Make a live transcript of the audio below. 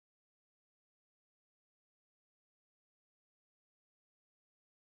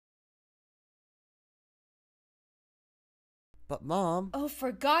But Mom... Oh,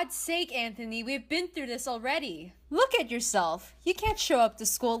 for God's sake, Anthony, we've been through this already. Look at yourself. You can't show up to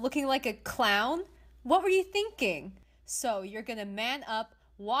school looking like a clown. What were you thinking? So you're gonna man up,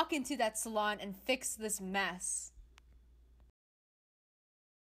 walk into that salon, and fix this mess.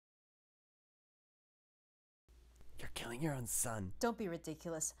 You're killing your own son. Don't be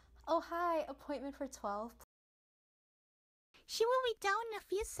ridiculous. Oh, hi. Appointment for 12. She will be down in a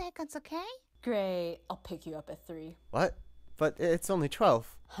few seconds, okay? Great. I'll pick you up at 3. What? But it's only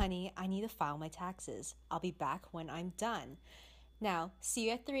 12. Honey, I need to file my taxes. I'll be back when I'm done. Now, see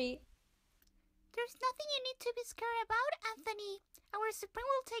you at 3. There's nothing you need to be scared about, Anthony. Our Supreme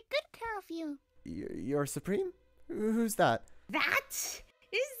will take good care of you. You're Supreme? Who's that? That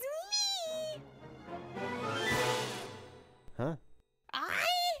is me! Huh? I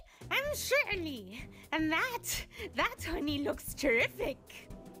am Shirley, and that honey looks terrific.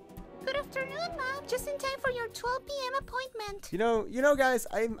 Good afternoon, Mom. Just in time for your 12 p.m. appointment. You know, guys,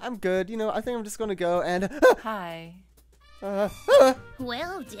 I'm good. I think I'm just gonna go and... Hi.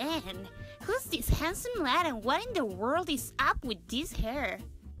 Well then, who's this handsome lad and what in the world is up with this hair?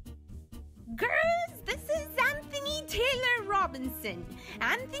 Girls, this is Anthony Taylor Robinson.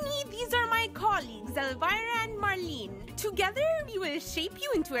 Anthony, these are my colleagues, Elvira and Marlene. Together, we will shape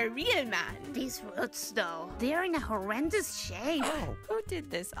you into a real man. These roots, though, they're in a horrendous shape. Oh. Who did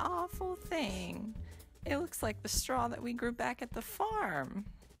this awful thing? It looks like the straw that we grew back at the farm.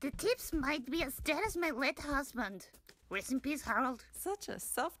 The tips might be as dead as my late husband. Rest in peace, Harold. Such a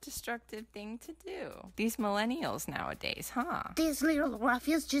self-destructive thing to do. These millennials nowadays, huh? These little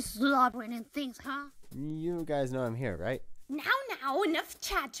ruffians just slobbering in things, huh? You guys know I'm here, right? Now, enough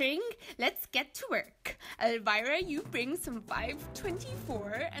chattering. Let's get to work. Elvira, you bring some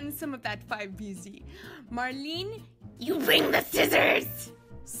 524 and some of that 5BZ. Marlene, you bring the scissors!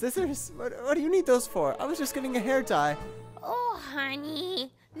 Scissors? What do you need those for? I was just getting a hair dye. Oh,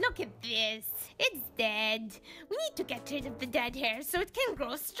 honey, look at this. It's dead. We need to get rid of the dead hair so it can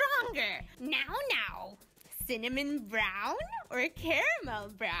grow stronger. Now. Cinnamon brown or caramel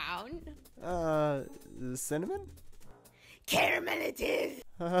brown? Cinnamon? Caramel it is.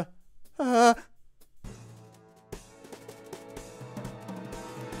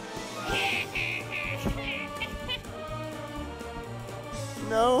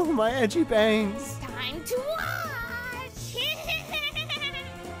 No, my edgy bangs. Time to wash.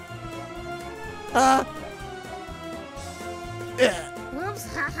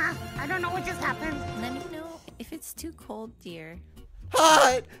 Whoops, haha. I don't know what just happened. Let me know if it's too cold, dear.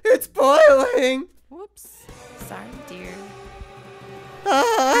 Hot! It's boiling! Whoops. Sorry, dear.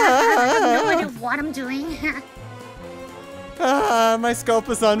 I have no idea what I'm doing. My scalp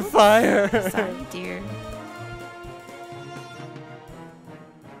is on fire. Sorry, dear.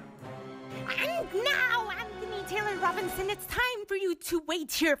 And now, Anthony Taylor Robinson, it's time for you to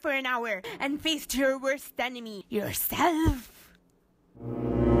wait here for an hour and face your worst enemy, yourself.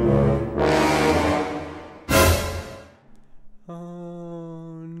 Oh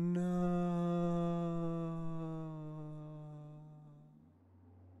no.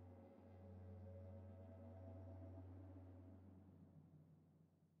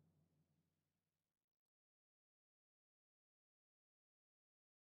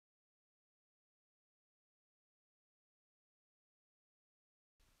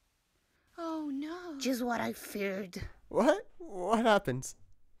 Oh no. Just what I feared. What? What happens?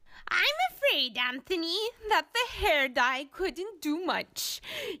 I'm afraid, Anthony, that the hair dye couldn't do much.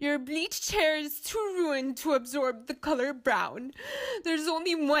 Your bleached hair is too ruined to absorb the color brown. There's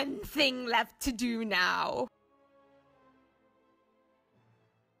only one thing left to do now.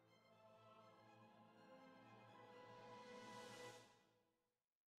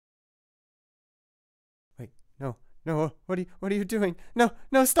 Wait, no, what are you doing? No,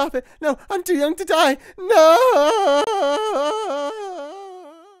 stop it! No, I'm too young to die! No!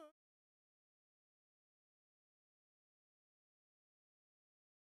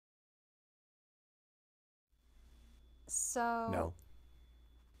 So... No.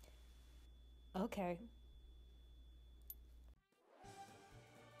 Okay,